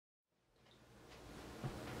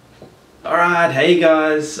Alright, hey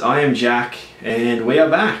guys, I am Jack and we are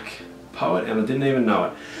back. Poet, and I didn't even know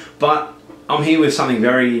it. But I'm here with something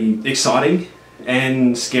very exciting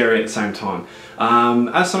and scary at the same time.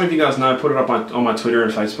 As some of you guys know, I put it up on my Twitter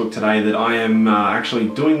and Facebook today that I am actually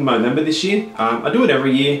doing Movember this year. I do it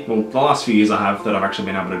every year. Well, the last few years I have that I've actually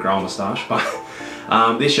been able to grow a moustache,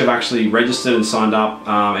 but this year I've actually registered and signed up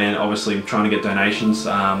and obviously trying to get donations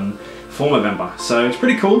for Movember. So it's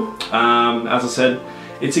pretty cool. As I said,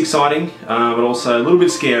 it's exciting, but also a little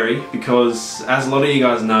bit scary because, as a lot of you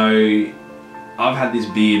guys know, I've had this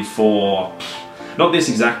beard for, not this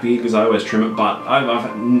exact beard because I always trim it, but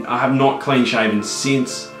I have not clean shaven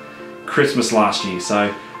since Christmas last year.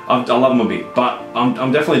 So I love my beard, but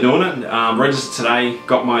I'm definitely doing it. Registered today,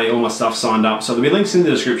 got all my stuff signed up. So there'll be links in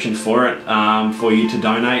the description for it, for you to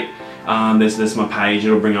donate. There's my page.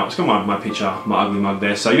 It'll bring up. It's got my picture, my ugly mug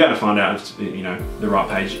there. So you got to find out if it's, you know, the right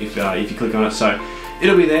page if you click on it. So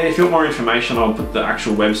it'll be there. If you want more information, I'll put the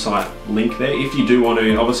actual website link there. If you do want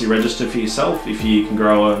to obviously register for yourself, if you can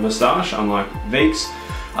grow a moustache, unlike Veeks,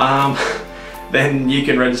 then you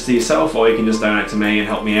can register yourself, or you can just donate to me and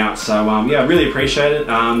help me out. So yeah, I really appreciate it.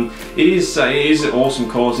 It is an awesome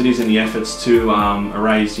cause. It is in the efforts to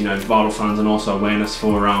raise, you know, vital funds and also awareness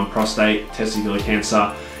for prostate, testicular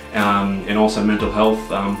cancer, and also mental health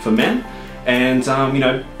for men. And you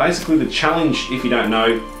know, basically the challenge, if you don't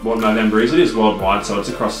know what Movember is, it is worldwide, so it's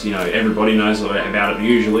across, you know, everybody knows about it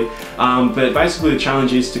usually. But basically the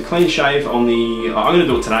challenge is to clean shave on the, I'm going to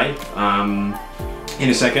do it today, in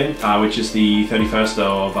a second, which is the 31st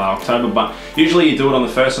of October, but usually you do it on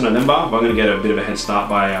the 1st of November, but I'm going to get a bit of a head start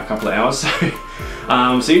by a couple of hours.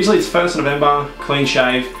 So usually it's 1st of November, clean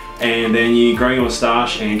shave, and then you grow your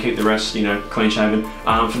moustache and keep the rest, you know, clean shaven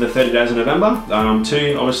for the 30 days of November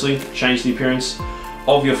to obviously change the appearance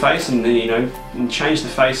of your face and, you know, change the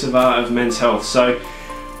face of men's health. So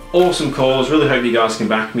awesome cause. Really hope you guys can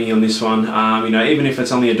back me on this one. You know, even if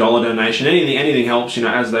it's only a $1 donation, anything helps. You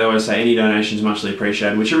know, as they always say, any donation is muchly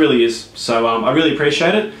appreciated, which it really is. So I really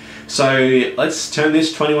appreciate it. So let's turn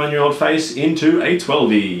this 21-year-old face into a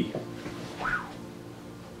 12-y.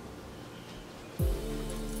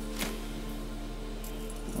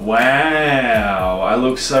 Wow, I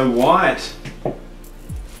look so white.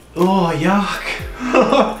 Oh, yuck.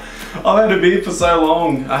 I've had a beard for so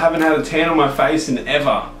long. I haven't had a tan on my face in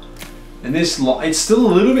ever. And this, it's still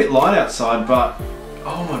a little bit light outside, but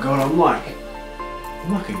oh my god, I'm like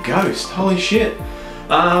a ghost. Holy shit.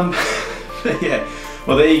 Yeah,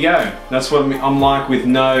 well there you go. That's what I'm like with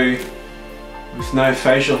no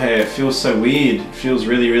facial hair. It feels so weird. It feels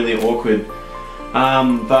really, really awkward.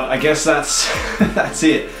 But I guess that's that's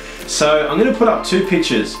it. So I'm going to put up two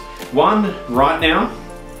pictures. One right now,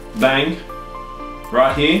 bang,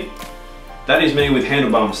 right here. That is me with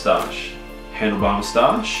handlebar moustache. Handlebar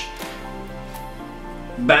moustache.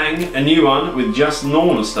 Bang, a new one with just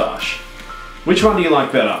normal moustache. Which one do you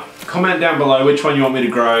like better? Comment down below which one you want me to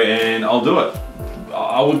grow and I'll do it.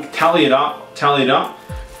 I would tally it up.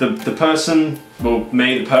 The person, well,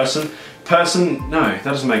 me, the person, no, that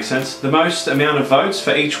doesn't make sense. The most amount of votes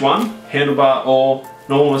for each one, handlebar or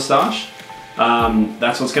normal moustache,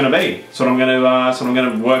 that's what's going to be. That's what I'm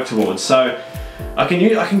going to work towards. So I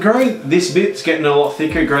can grow this bit. It's getting a lot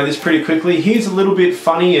thicker. Grow this pretty quickly. Here's a little bit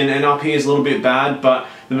funny, and up here is a little bit bad. But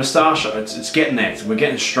the moustache, it's getting there. We're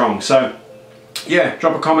getting strong. So yeah,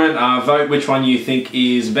 drop a comment, vote which one you think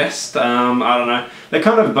is best. I don't know. They're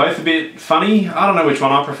kind of both a bit funny. I don't know which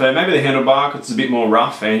one I prefer. Maybe the handlebar, because it's a bit more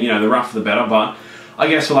rough, and you know, the rougher the better, but I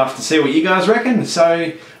guess we'll have to see what you guys reckon.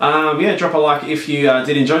 So yeah, drop a like if you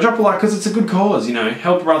did enjoy. Drop a like because it's a good cause, you know,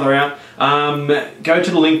 help a brother out. Go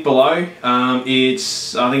to the link below. I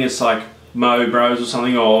think it's like Mobros or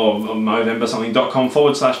something, or Movember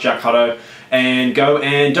something.com/Jackhuddo, and go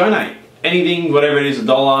and donate. Anything, whatever it is, $1,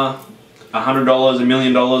 $100, $1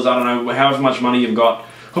 million, I don't know, however much money you've got,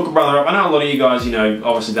 hook a brother up. I know a lot of you guys, you know,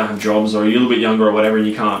 obviously don't have jobs, or you're a little bit younger or whatever, and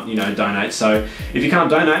you can't, you know, donate. So if you can't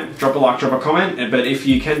donate, drop a like, drop a comment. But if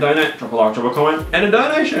you can donate, drop a like, drop a comment, and a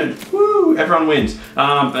donation. Woo! Everyone wins.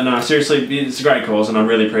 But no, seriously, it's a great cause, and I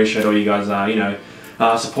really appreciate all you guys, you know,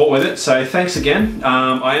 support with it. So thanks again.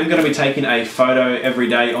 I am going to be taking a photo every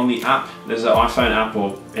day on the app. There's an iPhone app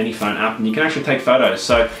or any phone app, and you can actually take photos.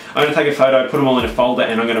 So I'm going to take a photo, put them all in a folder,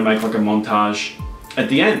 and I'm going to make like a montage at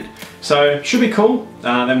the end. So should be cool.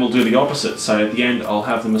 Then we'll do the opposite. So at the end I'll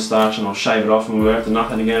have the moustache and I'll shave it off and we'll go to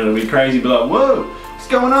nothing again. It'll be crazy, be like, whoa, what's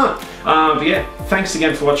going on? But yeah, thanks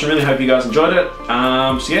again for watching. Really hope you guys enjoyed it.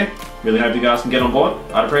 So yeah, really hope you guys can get on board.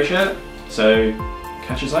 I'd appreciate it. So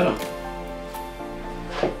catch you later.